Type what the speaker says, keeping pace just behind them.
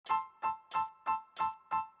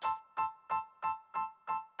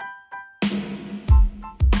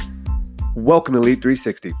Welcome to Lead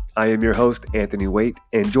 360. I am your host, Anthony Waite,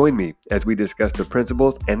 and join me as we discuss the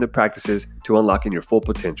principles and the practices to unlocking your full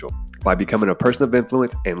potential by becoming a person of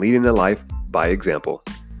influence and leading a life by example.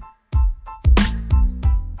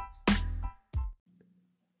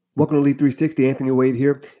 Welcome to Lead 360. Anthony Waite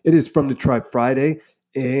here. It is From the Tribe Friday,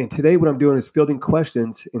 and today what I'm doing is fielding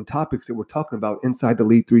questions and topics that we're talking about inside the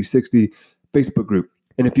Lead 360 Facebook group.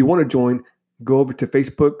 And if you want to join, go over to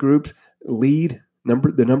Facebook groups, Lead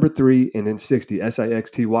the number 3 and then 60,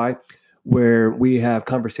 SIXTY, where we have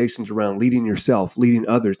conversations around leading yourself, leading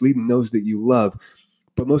others, leading those that you love,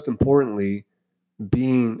 but most importantly,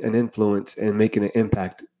 being an influence and making an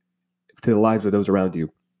impact to the lives of those around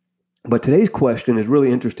you. But today's question is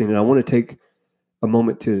really interesting, and I want to take a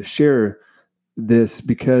moment to share this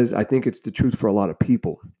because I think it's the truth for a lot of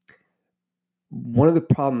people. One of the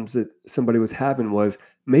problems that somebody was having was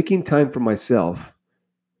making time for myself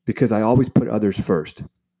because I always put others first.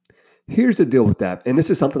 Here's the deal with that. And this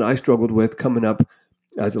is something I struggled with coming up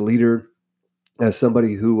as a leader, as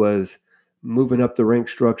somebody who was moving up the rank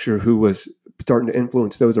structure, who was starting to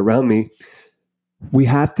influence those around me. We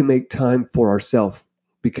have to make time for ourselves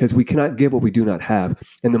because we cannot give what we do not have.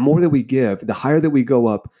 And the more that we give, the higher that we go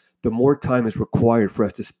up, the more time is required for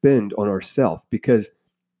us to spend on ourselves. Because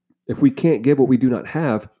if we can't give what we do not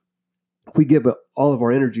have, if we give all of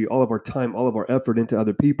our energy, all of our time, all of our effort into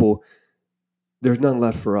other people, there's none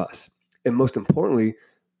left for us. And most importantly,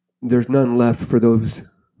 there's none left for those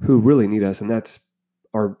who really need us. And that's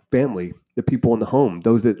our family, the people in the home,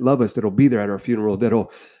 those that love us, that'll be there at our funeral,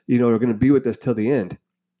 that'll, are going to be with us till the end.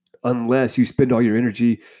 Unless you spend all your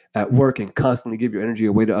energy at work and constantly give your energy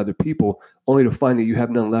away to other people, only to find that you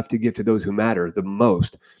have none left to give to those who matter the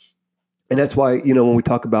most. And that's why, when we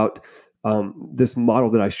talk about this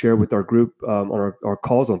model that I share with our group on our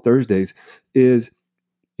calls on Thursdays is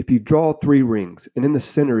if you draw 3 rings and in the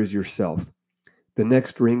center is yourself, the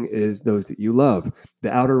next ring is those that you love.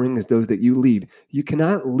 The outer ring is those that you lead. You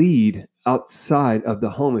cannot lead outside of the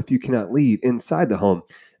home if you cannot lead inside the home.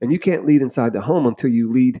 And you can't lead inside the home until you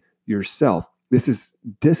lead yourself. This is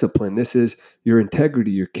discipline. This is your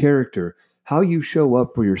integrity, your character. How you show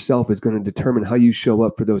up for yourself is going to determine how you show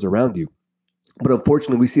up for those around you. But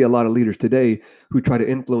unfortunately, we see a lot of leaders today who try to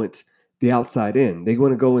influence the outside in. They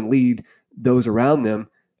want to go and lead those around them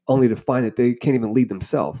only to find that they can't even lead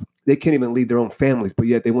themselves. They can't even lead their own families, but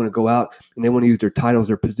yet they want to go out and they want to use their titles,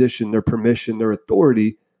 their position, their permission, their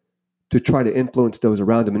authority to try to influence those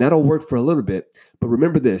around them. And that'll work for a little bit. But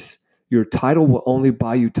remember this, your title will only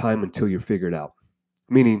buy you time until you're figured out.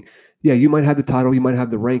 Meaning, yeah, you might have the title, you might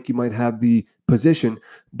have the rank, you might have the position,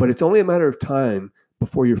 but it's only a matter of time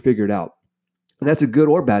before you're figured out. And that's a good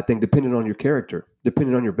or bad thing, depending on your character,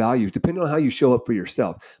 depending on your values, depending on how you show up for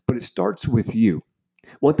yourself. But it starts with you.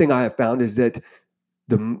 One thing I have found is that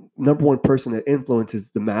the number one person that influences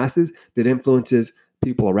the masses, that influences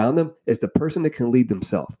people around them, is the person that can lead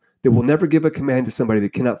themselves. That will never give a command to somebody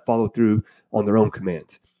that cannot follow through on their own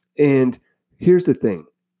commands. And here's the thing.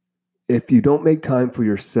 If you don't make time for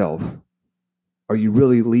yourself, are you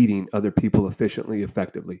really leading other people efficiently,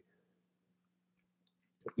 effectively?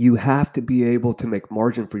 You have to be able to make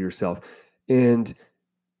margin for yourself. And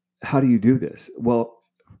how do you do this? Well,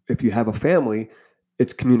 if you have a family,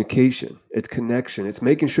 it's communication, it's connection, it's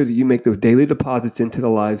making sure that you make those daily deposits into the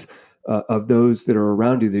lives of those that are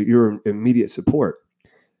around you, that you're immediate support.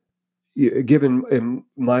 Given in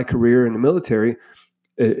my career in the military,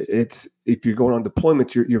 it's if you're going on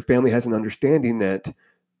deployments, your family has an understanding that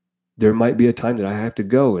there might be a time that I have to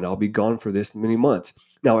go and I'll be gone for this many months.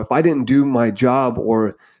 Now, if I didn't do my job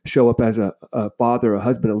or show up as a father, a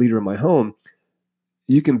husband, a leader in my home,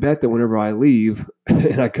 you can bet that whenever I leave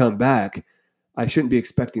and I come back, I shouldn't be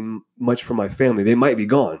expecting much from my family. They might be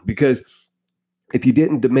gone because if you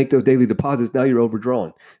didn't make those daily deposits, now you're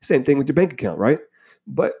overdrawn. Same thing with your bank account, right?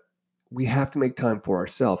 But we have to make time for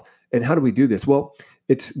ourselves. And how do we do this? Well,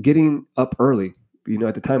 it's getting up early.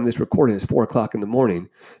 At the time of this recording, it's 4:00 in the morning,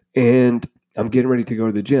 and I'm getting ready to go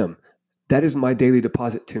to the gym. That is my daily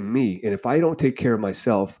deposit to me. And if I don't take care of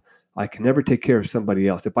myself, I can never take care of somebody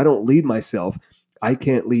else. If I don't lead myself, I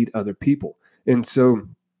can't lead other people. And so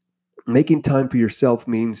making time for yourself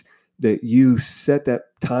means that you set that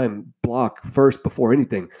time block first before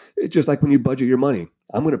anything. It's just like when you budget your money.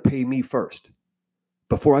 I'm going to pay me first.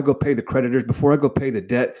 Before I go pay the creditors, before I go pay the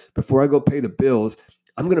debt, before I go pay the bills,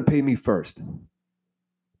 I'm going to pay me first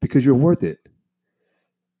because you're worth it.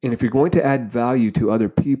 And if you're going to add value to other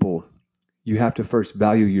people, you have to first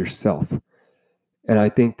value yourself. And I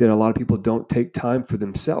think that a lot of people don't take time for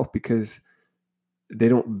themselves because they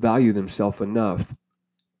don't value themselves enough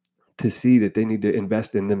to see that they need to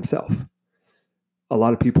invest in themselves. a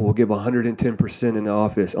lot of people will give 110% in the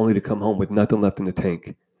office only to come home with nothing left in the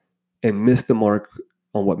tank and miss the mark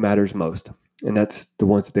on what matters most. And that's the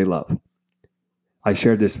ones that they love. I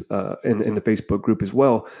shared this in the Facebook group as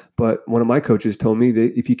well. But one of my coaches told me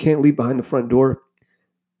that if you can't lead behind the front door,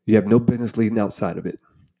 you have no business leading outside of it.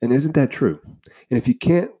 And isn't that true? And if you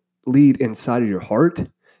can't lead inside of your heart,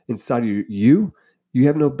 inside of you, you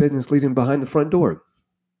have no business leading behind the front door.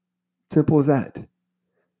 Simple as that.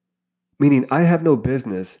 Meaning I have no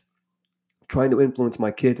business trying to influence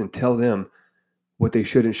my kids and tell them what they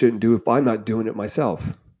should and shouldn't do if I'm not doing it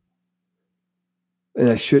myself. And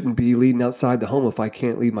I shouldn't be leading outside the home if I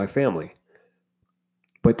can't lead my family.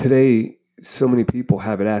 But today, so many people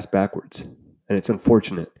have it ass backwards, and it's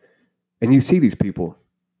unfortunate. And you see these people.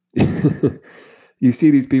 You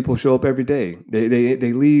see these people show up every day.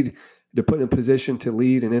 They lead. They're put in a position to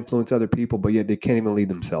lead and influence other people, but yet they can't even lead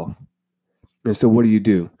themselves. And so what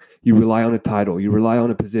do? You rely on a title. You rely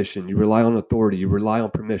on a position. You rely on authority. You rely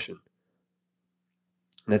on permission.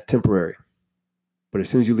 And that's temporary. But as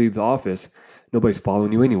soon as you leave the office, nobody's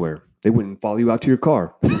following you anywhere. They wouldn't follow you out to your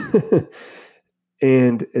car.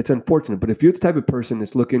 And it's unfortunate. But if you're the type of person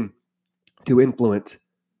that's looking to influence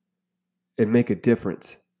and make a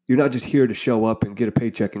difference, you're not just here to show up and get a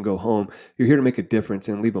paycheck and go home. You're here to make a difference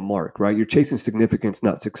and leave a mark, right? You're chasing significance,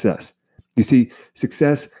 not success. You see,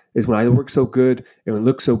 success is when I work so good and it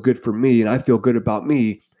looks so good for me and I feel good about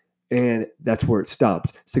me, and that's where it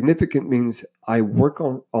stops. Significant means I work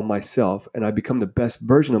on myself and I become the best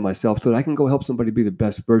version of myself so that I can go help somebody be the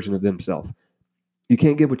best version of themselves. You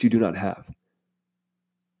can't give what you do not have.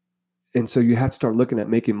 And so you have to start looking at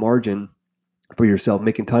making margin for yourself,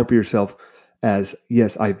 making time for yourself as,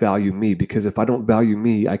 yes, I value me, because if I don't value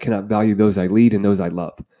me, I cannot value those I lead and those I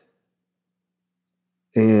love.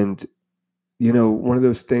 And, one of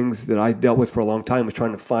those things that I dealt with for a long time was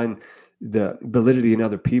trying to find the validity in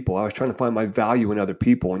other people. I was trying to find my value in other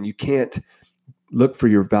people, and you can't look for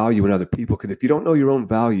your value in other people, because if you don't know your own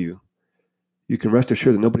value, you can rest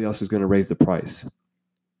assured that nobody else is going to raise the price.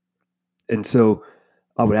 And so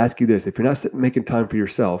I would ask you this: if you're not making time for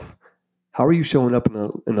yourself, how are you showing up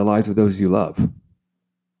in the lives of those you love?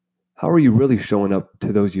 How are you really showing up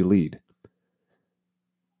to those you lead?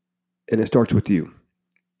 And it starts with you.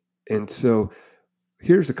 And so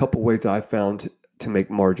here's a couple ways that I found to make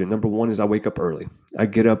margin. Number one is I wake up early. I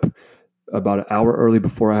get up about an hour early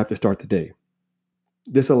before I have to start the day.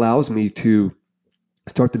 This allows me to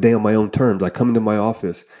start the day on my own terms. I come into my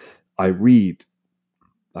office, I read,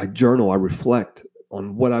 I journal, I reflect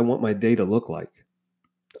on what I want my day to look like.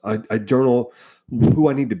 I journal who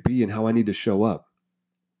I need to be and how I need to show up.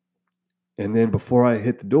 And then before I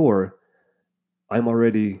hit the door, I'm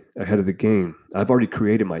already ahead of the game. I've already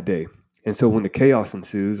created my day. And so when the chaos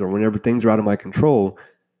ensues or whenever things are out of my control,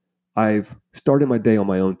 I've started my day on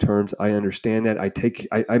my own terms. I understand that.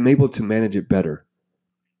 I'm able to manage it better.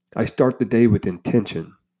 I start the day with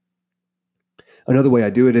intention. Another way I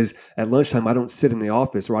do it is at lunchtime, I don't sit in the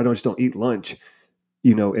office, or I just don't eat lunch,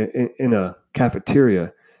 in a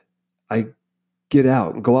cafeteria. I get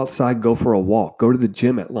out and go outside, go for a walk, go to the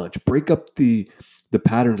gym at lunch, break up the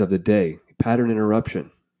patterns of the day, pattern interruption,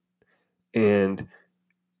 and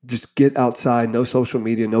just get outside. No social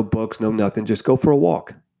media, no books, no nothing. Just go for a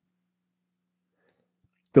walk.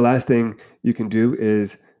 The last thing you can do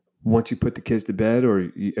is, once you put the kids to bed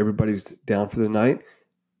or everybody's down for the night,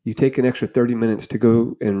 you take an extra 30 minutes to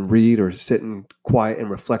go and read or sit in quiet and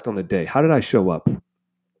reflect on the day. How did I show up?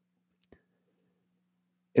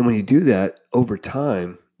 And when you do that over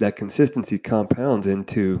time, that consistency compounds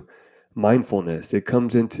into mindfulness. It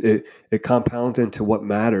compounds into what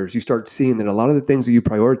matters. You start seeing that a lot of the things that you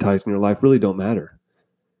prioritize in your life really don't matter.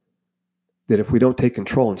 That if we don't take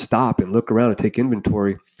control and stop and look around and take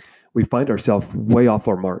inventory, we find ourselves way off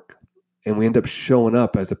our mark, and we end up showing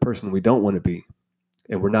up as the person we don't want to be.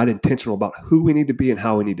 And we're not intentional about who we need to be and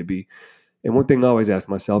how we need to be. And one thing I always ask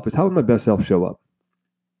myself is, how would my best self show up?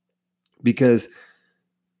 Because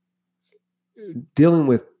dealing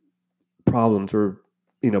with problems or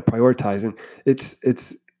prioritizing,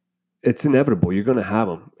 it's inevitable. You're going to have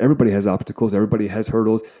them. Everybody has obstacles. Everybody has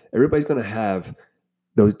hurdles. Everybody's going to have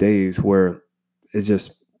those days where it's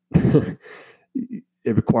just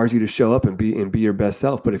it requires you to show up and be your best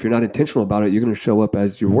self. But if you're not intentional about it, you're going to show up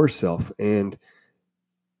as your worst self. And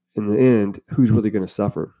in the end, who's really going to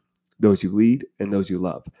suffer? Those you lead and those you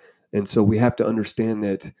love. And so we have to understand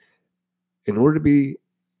that in order to be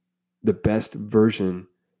the best version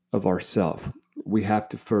of ourselves, we have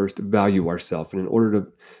to first value ourselves. And in order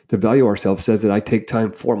to value ourselves says that I take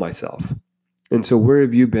time for myself. And so where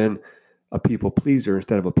have you been a people pleaser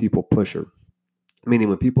instead of a people pusher? Meaning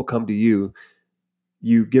when people come to you,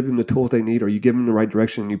 you give them the tools they need, or you give them the right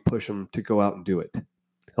direction and you push them to go out and do it.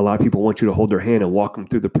 A lot of people want you to hold their hand and walk them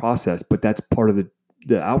through the process, but that's part of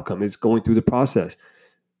the outcome is going through the process,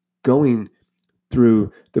 going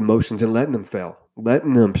through the motions and letting them fail,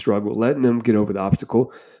 letting them struggle, letting them get over the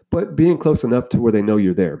obstacle, but being close enough to where they know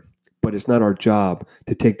you're there. But it's not our job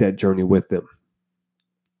to take that journey with them.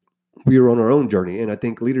 We are on our own journey. And I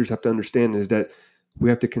think leaders have to understand is that we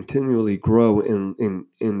have to continually grow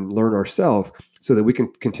and learn ourselves so that we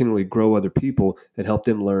can continually grow other people and help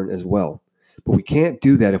them learn as well. But we can't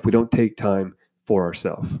do that if we don't take time for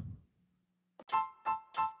ourselves.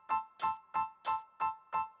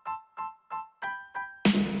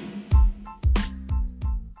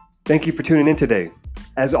 Thank you for tuning in today.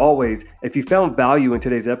 As always, if you found value in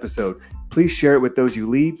today's episode, please share it with those you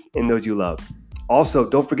lead and those you love. Also,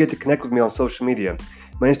 don't forget to connect with me on social media.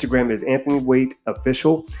 My Instagram is Anthony Waite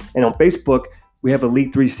Official, and on Facebook, we have a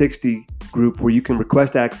Lead 360 group where you can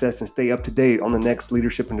request access and stay up to date on the next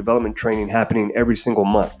leadership and development training happening every single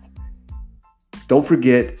month. Don't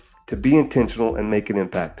forget to be intentional and make an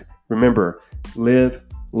impact. Remember, live,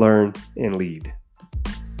 learn, and lead.